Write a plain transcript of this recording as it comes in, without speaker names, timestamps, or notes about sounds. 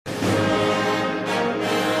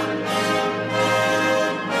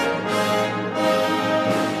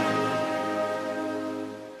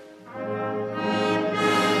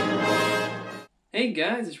Hey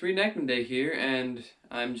guys, it's Reenacting Day here, and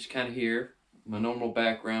I'm just kind of here, my normal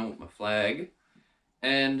background with my flag.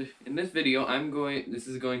 And in this video, this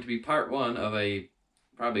is going to be part one of a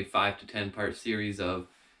probably 5 to 10 part series of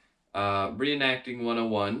Reenacting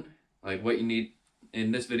 101. Like what you need.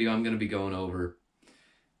 In this video, I'm going to be going over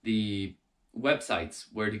the websites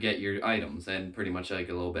where to get your items and pretty much like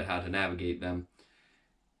a little bit how to navigate them.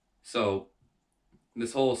 So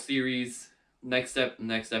this whole series, next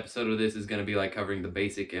episode of this is going to be like covering the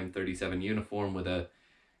basic M37 uniform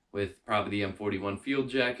with probably the M41 field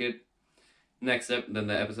jacket. Then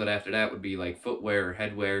the episode after that would be like footwear or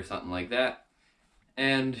headwear, something like that,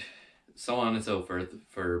 and so on and so forth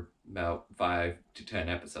for about 5 to 10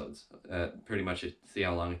 episodes. Pretty much see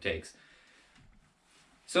how long it takes.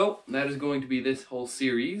 So that is going to be this whole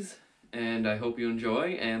series, and I hope you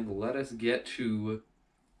enjoy. And let us get to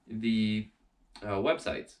the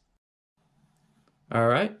websites.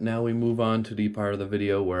 Alright, now we move on to the part of the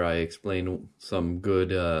video where I explain some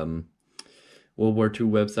good World War II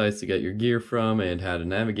websites to get your gear from and how to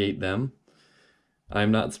navigate them. I'm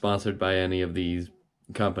not sponsored by any of these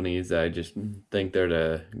companies. I just think they're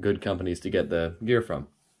the good companies to get the gear from.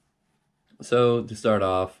 So to start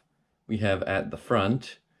off, we have At the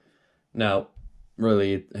Front. Now,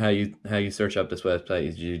 really, how you search up this website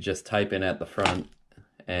is you just type in At the Front,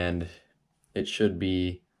 and it should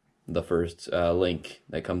be the first link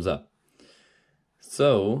that comes up.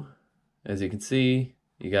 So, as you can see,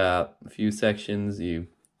 you got a few sections. You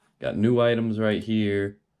got new items right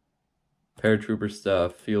here, paratrooper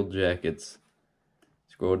stuff, field jackets.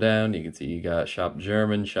 Scroll down, you can see you got Shop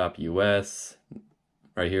German, Shop US.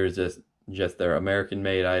 Right here is just their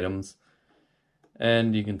American-made items.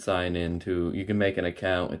 And you can sign into, you can make an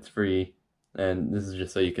account, it's free. And this is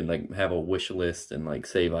just so you can like have a wish list and like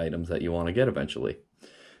save items that you want to get eventually.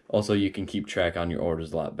 Also, you can keep track on your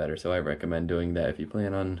orders a lot better, so I recommend doing that if you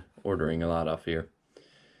plan on ordering a lot off here.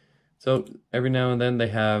 So every now and then they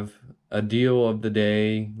have a deal of the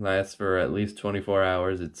day, lasts for at least 24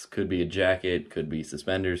 hours. It could be a jacket, could be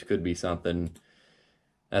suspenders, could be something.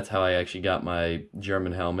 That's how I actually got my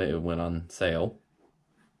German helmet. It went on sale.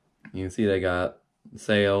 You can see they got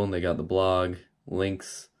sale and they got the blog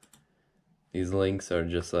links. These links are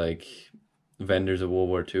just like vendors of World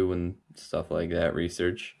War II and stuff like that,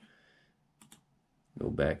 research. Go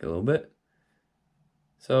back a little bit.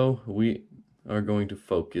 So we are going to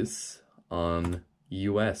focus on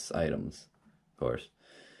US items, of course.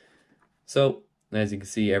 So as you can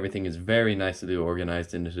see, everything is very nicely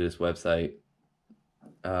organized into this website.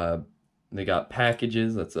 They got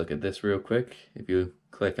packages. Let's look at this real quick. If you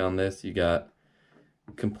click on this, you got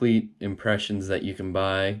complete impressions that you can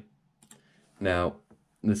buy. Now,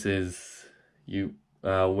 this is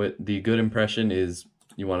with the good impression is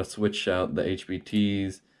you want to switch out the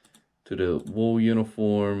HBTs to the wool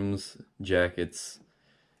uniforms, jackets.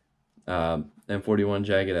 M41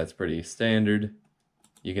 jacket, that's pretty standard.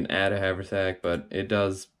 You can add a haversack, but it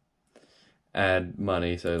does add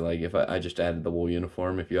money. So like if I just added the wool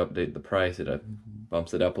uniform, if you update the price, it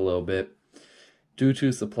bumps it up a little bit. Due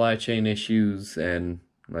to supply chain issues and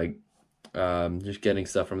like just getting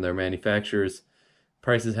stuff from their manufacturers,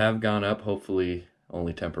 prices have gone up, hopefully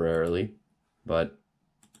only temporarily. But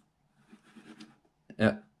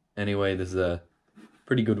yeah, anyway, this is a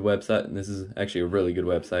pretty good website, and this is actually a really good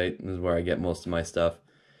website. This is where I get most of my stuff.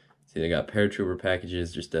 See, they got paratrooper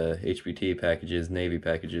packages, just HBT packages, Navy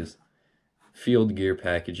packages, field gear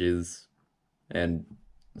packages, and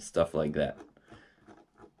stuff like that.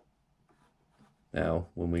 Now,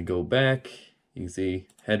 when we go back, you can see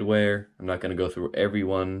headwear. I'm not going to go through every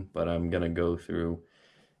one, but I'm going to go through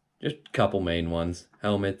just a couple main ones.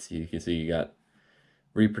 Helmets, you can see you got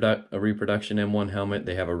a reproduction M1 helmet.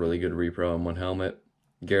 They have a really good repro M1 helmet.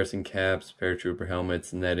 Garrison caps, paratrooper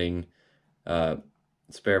helmets, netting,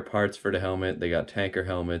 spare parts for the helmet. They got tanker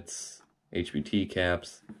helmets, HBT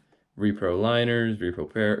caps, repro liners,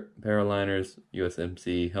 repro paraliners,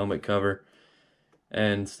 USMC helmet cover,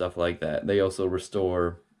 and stuff like that. They also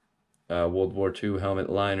restore World War II helmet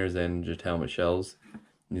liners and just helmet shells.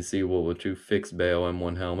 You see World War II fixed Bayo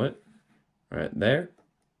M1 helmet right there.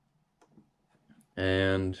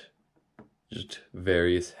 And just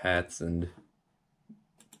various hats and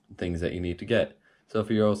things that you need to get. So if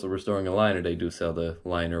you're also restoring a liner, they do sell the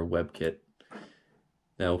liner web kit.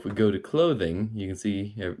 Now if we go to clothing, you can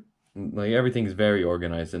see like everything's very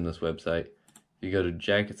organized in this website. If you go to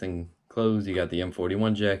jackets and clothes, you got the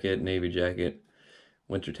M41 jacket, Navy jacket,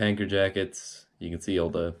 winter tanker jackets. You can see all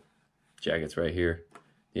the jackets right here.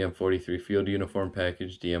 The M43 field uniform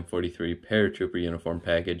package, the M43 paratrooper uniform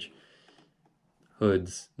package,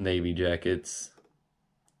 hoods, Navy jackets,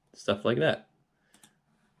 stuff like that.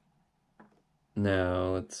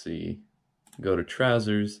 Now, let's see. Go to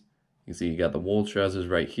trousers. You can see you got the wool trousers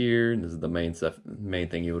right here. This is the main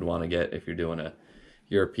thing you would want to get if you're doing a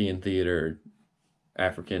European theater,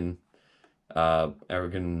 African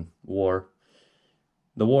war,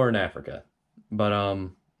 the war in Africa. But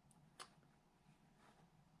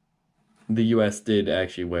the U.S. did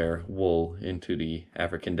actually wear wool into the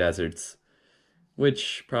African deserts,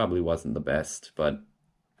 which probably wasn't the best, but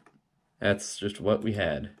that's just what we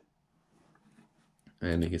had.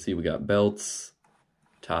 And you can see we got belts,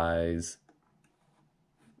 ties,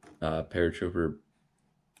 paratrooper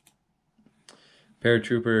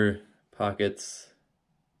pockets.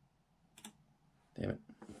 Damn it.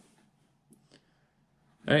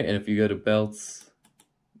 Alright, and if you go to belts,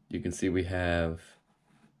 you can see we have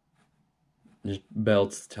just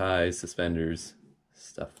belts, ties, suspenders,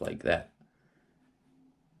 stuff like that.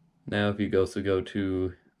 Now if you go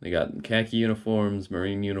to, they got khaki uniforms,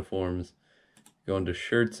 marine uniforms. Go into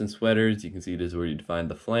shirts and sweaters, you can see this is where you find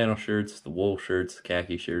the flannel shirts, the wool shirts,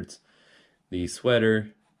 khaki shirts, the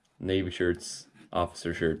sweater, navy shirts,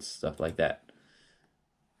 officer shirts, stuff like that.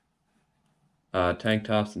 Tank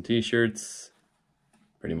tops and t-shirts,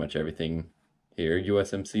 pretty much everything here.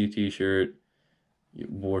 USMC t-shirt, you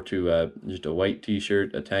wore to just a white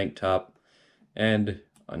t-shirt, a tank top, and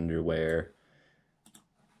underwear,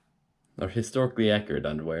 or historically accurate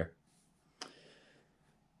underwear.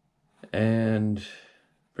 And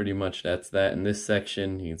pretty much that's that in this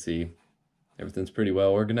section. You can see everything's pretty well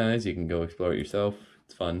organized. You can go explore it yourself.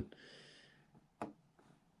 It's fun.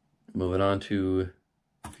 Moving on to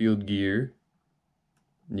field gear.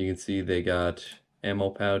 You can see they got ammo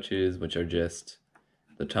pouches, which are just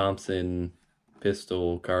the Thompson,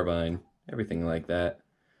 pistol, carbine, everything like that.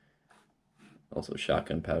 Also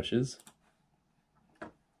shotgun pouches.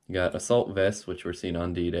 You got assault vests, which were seen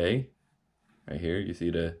on D-Day. Right here, you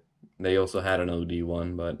see they also had an OD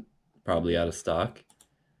one, but probably out of stock.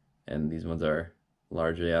 And these ones are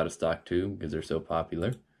largely out of stock too, because they're so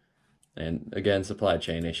popular. And again, supply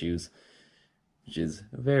chain issues, which is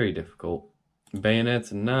very difficult.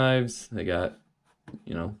 Bayonets and knives, they got,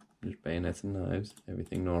 you know, just bayonets and knives,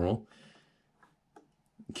 everything normal.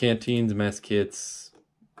 Canteens, mess kits.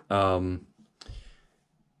 As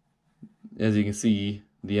you can see,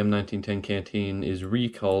 the M1910 canteen is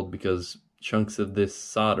recalled because chunks of this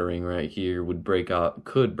soldering right here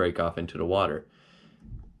could break off into the water.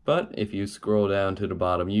 But if you scroll down to the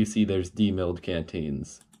bottom, you see there's demilled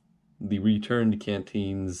canteens. The returned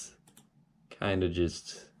canteens kind of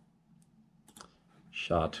just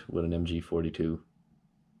shot with an MG42.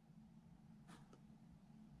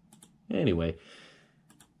 Anyway,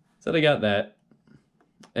 so they got that.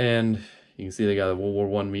 And you can see they got a World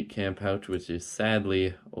War I meat can pouch, which is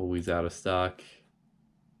sadly always out of stock.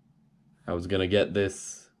 I was gonna get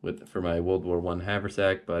this for my World War I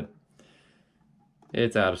haversack, but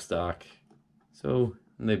it's out of stock. So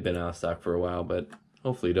they've been out of stock for a while, but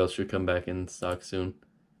hopefully those should come back in stock soon.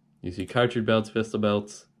 You see cartridge belts, pistol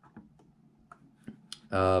belts,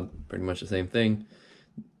 pretty much the same thing.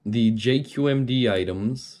 The JQMD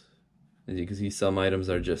items, as you can see, some items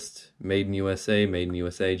are just made in USA,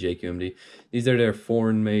 JQMD. These are their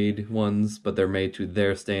foreign-made ones, but they're made to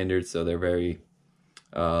their standards, so they're very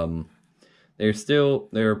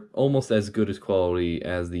they're almost as good as quality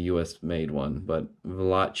as the US made one, but a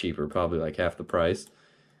lot cheaper, probably like half the price.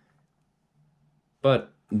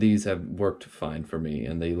 But these have worked fine for me,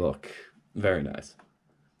 and they look very nice.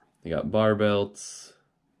 They got bar belts.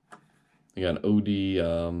 They got an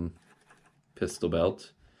OD pistol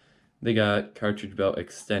belt. They got cartridge belt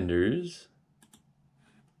extenders.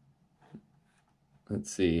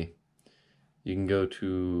 Let's see. You can go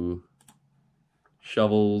to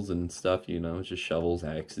shovels and stuff, you know, it's just shovels,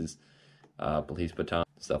 axes, police baton,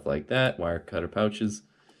 stuff like that, wire cutter pouches.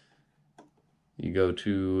 You go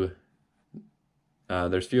to,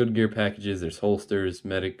 there's field gear packages, there's holsters,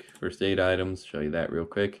 medic first aid items, show you that real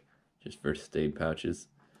quick, just first aid pouches.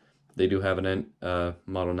 They do have an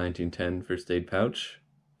Model 1910 first aid pouch.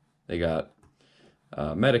 They got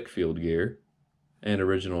medic field gear and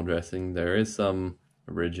original dressing. There is some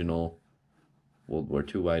original World War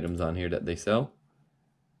II items on here that they sell.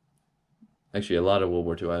 Actually, a lot of World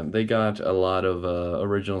War II items. They got a lot of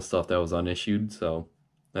original stuff that was unissued, so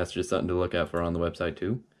that's just something to look out for on the website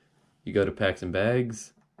too. You go to packs and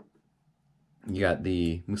bags. You got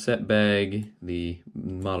the Musette bag, the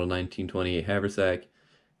Model 1928 haversack,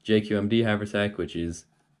 JQMD haversack, which is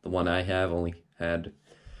the one I have. Only had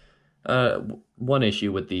one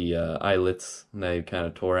issue with the eyelets. They kind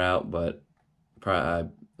of tore out, but I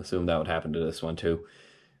assume that would happen to this one too.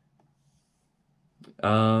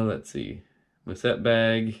 Let's see. Musette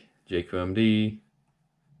bag, JQMD,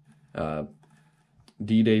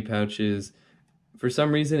 D-Day pouches. For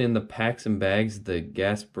some reason, in the packs and bags, the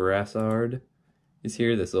gas brassard is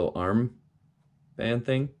here. This little arm band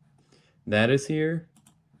thing, that is here,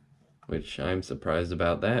 which I'm surprised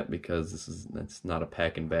about that because that's not a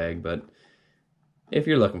pack and bag. But if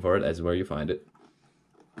you're looking for it, that's where you find it.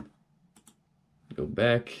 Go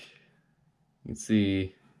back. You can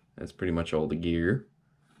see that's pretty much all the gear.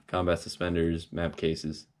 Combat suspenders, map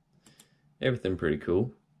cases, everything pretty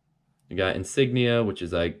cool. You got insignia, which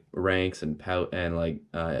is like ranks and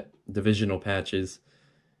divisional patches.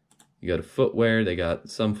 You got a footwear. They got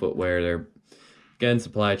some footwear. They're again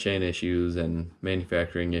supply chain issues and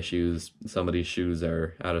manufacturing issues. Some of these shoes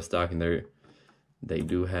are out of stock, and they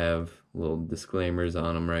do have little disclaimers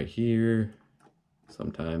on them right here.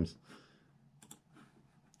 Sometimes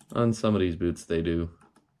on some of these boots they do.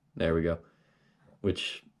 There we go.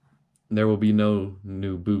 Which there will be no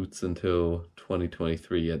new boots until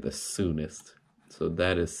 2023 at the soonest. So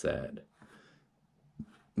that is sad.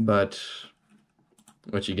 But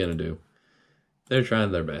what you gonna do? They're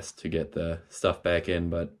trying their best to get the stuff back in,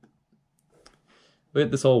 but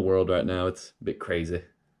with this whole world right now, it's a bit crazy.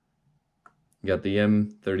 You got the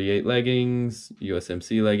M38 leggings,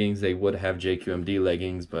 USMC leggings. They would have JQMD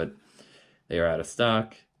leggings, but they are out of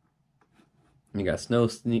stock. You got Snow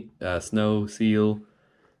Seal,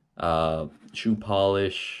 shoe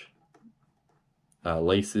polish,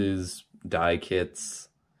 laces, dye kits,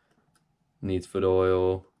 needs foot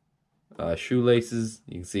oil, shoelaces.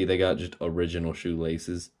 You can see they got just original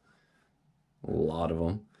shoelaces, a lot of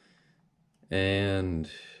them, and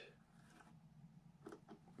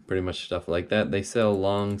pretty much stuff like that. They sell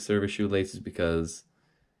long service shoelaces because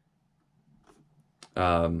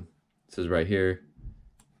it says right here,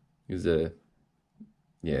 use a,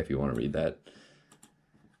 yeah, if you want to read that.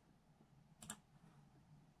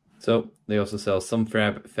 So they also sell some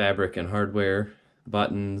fabric and hardware,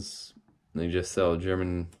 buttons. They just sell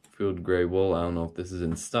German field gray wool. I don't know if this is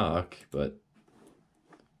in stock, but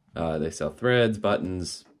they sell threads,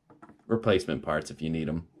 buttons, replacement parts if you need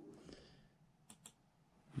them.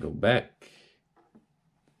 Go back.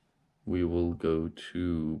 We will go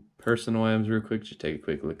to personal items real quick. Just take a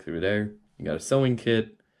quick look through there. You got a sewing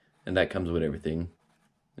kit, and that comes with everything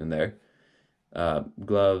in there.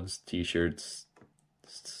 Gloves, t-shirts,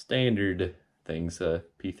 standard things.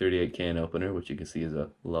 P38 can opener, which you can see is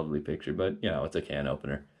a lovely picture, but you know, it's a can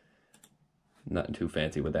opener. Nothing too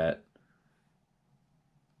fancy with that.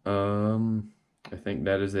 I think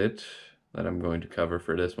that is it that I'm going to cover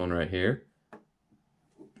for this one right here.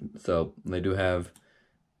 So they do have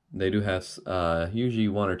usually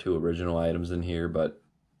one or two original items in here, but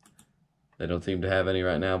they don't seem to have any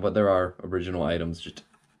right now. But there are original items just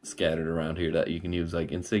scattered around here that you can use,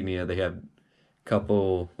 like insignia. They have a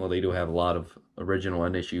couple, well, they do have a lot of original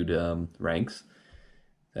unissued ranks.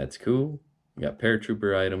 That's cool. You got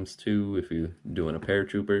paratrooper items too, if you're doing a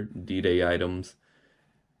paratrooper, D-Day items.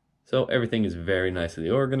 So everything is very nicely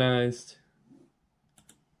organized.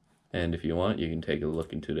 And if you want, you can take a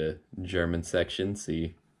look into the German section,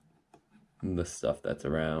 see the stuff that's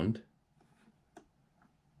around.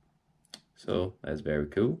 So that's very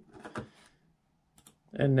cool.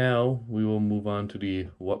 And now we will move on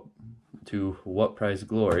to What Price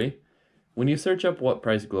Glory. When you search up What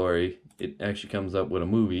Price Glory, it actually comes up with a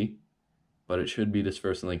movie, but it should be this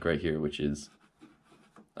first link right here, which is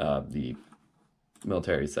the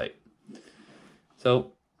military site.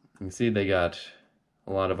 So you can see they got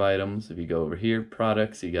a lot of items. If you go over here,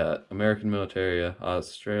 products, you got American military,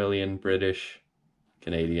 Australian, British,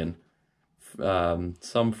 Canadian,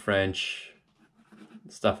 some French,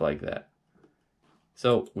 stuff like that.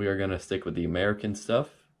 So we are going to stick with the American stuff.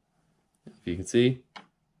 If you can see,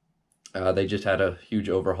 they just had a huge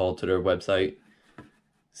overhaul to their website,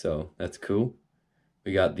 so that's cool.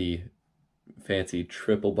 We got the fancy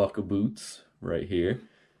triple buckle boots right here.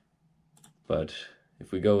 But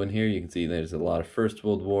if we go in here, you can see there's a lot of First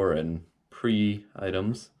World War and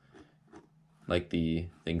pre-items. Like the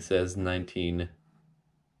thing says,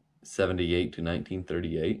 1978 to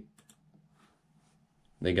 1938.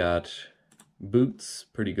 They got boots,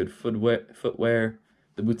 pretty good footwear.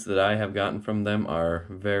 The boots that I have gotten from them are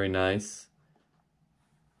very nice.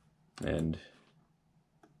 And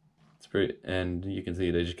it's pretty, and you can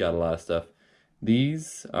see they just got a lot of stuff.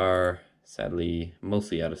 These are sadly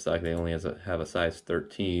mostly out of stock. They only have a size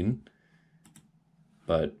 13,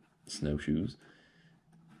 but snowshoes.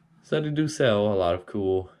 So they do sell a lot of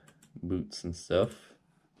cool boots and stuff.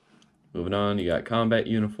 Moving on, you got combat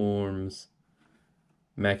uniforms,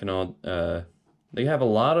 Mackinac. They have a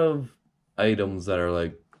lot of items that are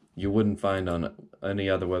like you wouldn't find on any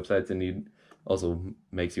other websites, and it also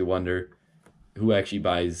makes you wonder who actually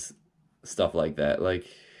buys stuff like that. Like,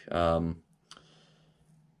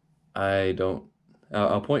 I don't.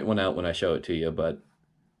 I'll point one out when I show it to you, but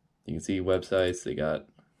you can see websites. They got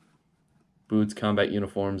boots, combat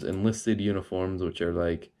uniforms, enlisted uniforms, which are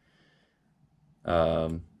like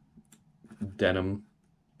denim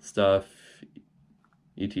stuff,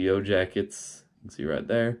 ETO jackets. You can see right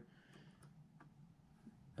there.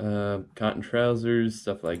 Cotton trousers,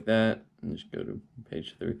 stuff like that. And just go to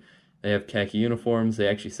page 3. They have khaki uniforms. They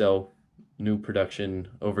actually sell new production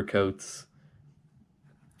overcoats,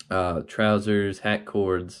 trousers, hat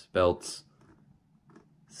cords, belts,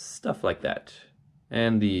 stuff like that.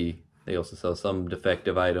 And they also sell some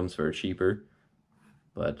defective items for cheaper,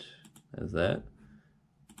 but as that.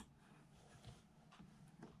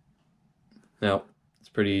 Now, it's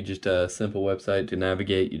pretty just a simple website to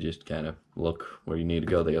navigate. You just kind of look where you need to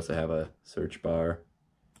go. They also have a search bar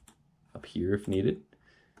up here if needed.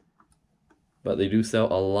 But they do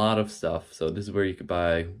sell a lot of stuff. So this is where you could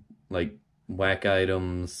buy like WWII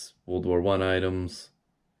items, World War I items,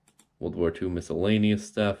 World War II miscellaneous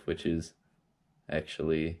stuff, which is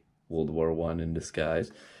actually World War I in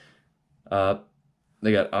disguise.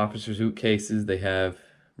 They got officer suitcases. They have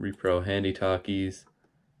repro handy talkies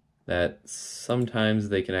that sometimes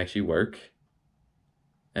they can actually work.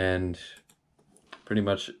 And pretty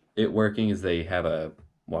much it working is they have a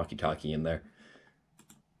walkie-talkie in there.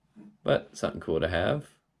 But something cool to have.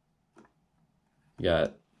 You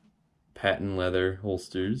got patent leather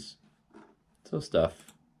holsters. So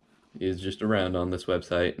stuff is just around on this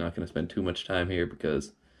website. Not going to spend too much time here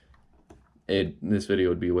because this video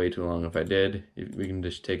would be way too long if I did. We can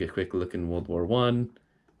just take a quick look in World War I.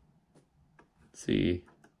 See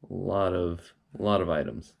a lot of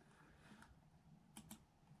items.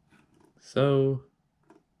 So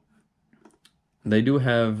they do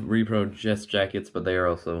have repro chest jackets, but they are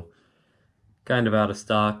also kind of out of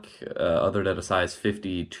stock, other than a size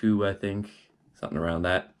 52, I think, something around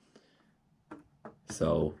that.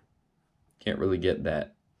 So can't really get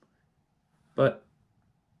that. But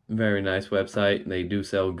very nice website. They do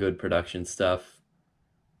sell good production stuff.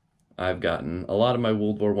 I've gotten a lot of my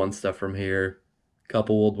World War I stuff from here. A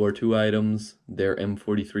couple World War II items. Their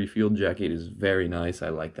M43 field jacket is very nice. I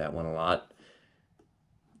like that one a lot.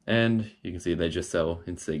 And you can see they just sell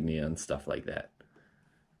insignia and stuff like that.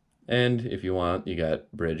 And if you want, you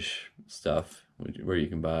got British stuff where you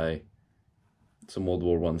can buy some World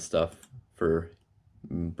War I stuff for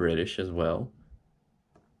British as well.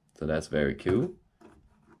 So that's very cool.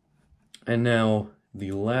 And now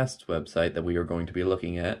the last website that we are going to be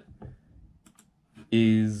looking at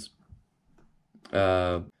is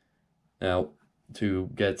now to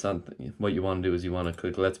get something, what you want to do is you want to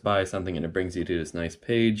click let's buy something, and it brings you to this nice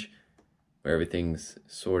page where everything's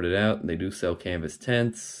sorted out. They do sell canvas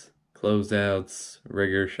tents, closeouts,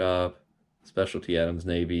 rigger shop, specialty items,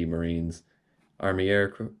 Navy, Marines, Army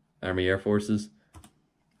Air Forces,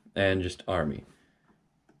 and just Army.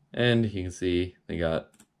 And you can see they got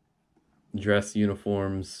dress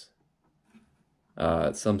uniforms.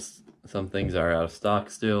 Some things are out of stock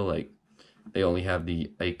still, like they only have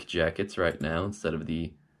the Ike jackets right now instead of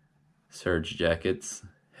the Surge jackets.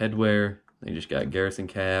 Headwear, they just got garrison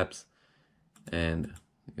caps, and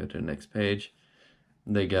go to the next page.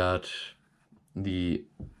 They got the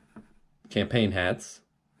campaign hats,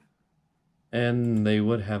 and they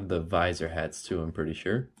would have the visor hats too, I'm pretty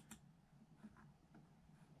sure.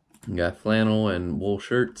 You got flannel and wool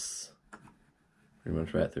shirts, pretty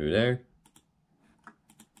much right through there.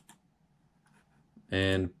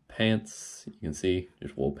 And pants, you can see,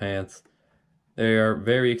 just wool pants. They are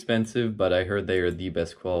very expensive, but I heard they are the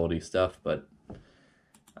best quality stuff, but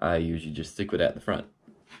I usually just stick with that at the front.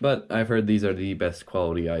 But I've heard these are the best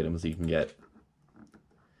quality items you can get.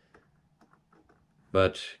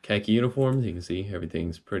 But khaki uniforms, you can see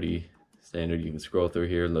everything's pretty standard. You can scroll through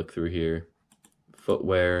here, look through here.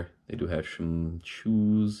 Footwear, they do have some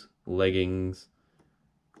shoes, leggings,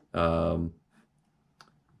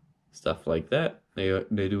 stuff like that.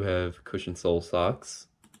 They do have cushion sole socks.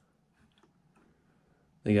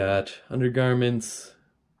 They got undergarments.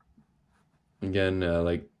 Again,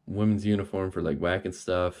 like women's uniform for like whacking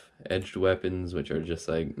stuff. Edged weapons, which are just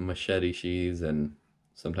like machete sheaths, and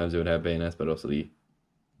sometimes they would have bayonets, but also the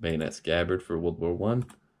bayonet scabbard for World War I.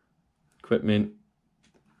 Equipment,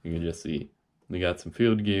 you can just see they got some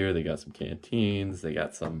field gear, they got some canteens, they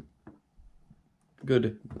got some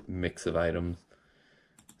good mix of items.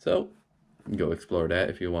 So go explore that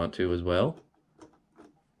if you want to as well.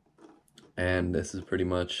 And this is pretty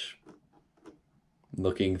much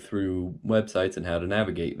looking through websites and how to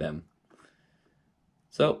navigate them.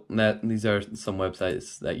 So these are some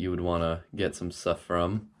websites that you would want to get some stuff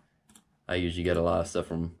from. I usually get a lot of stuff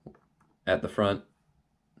from at the front.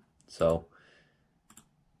 So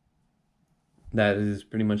that is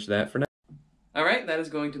pretty much that for now. Alright, that is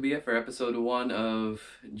going to be it for episode 1 of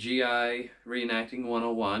GI Reenacting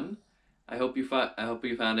 101. I hope you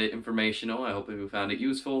found it informational, I hope you found it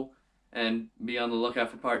useful, and be on the lookout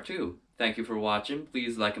for part 2. Thank you for watching.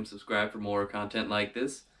 Please like and subscribe for more content like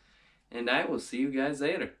this, and I will see you guys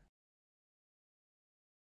later.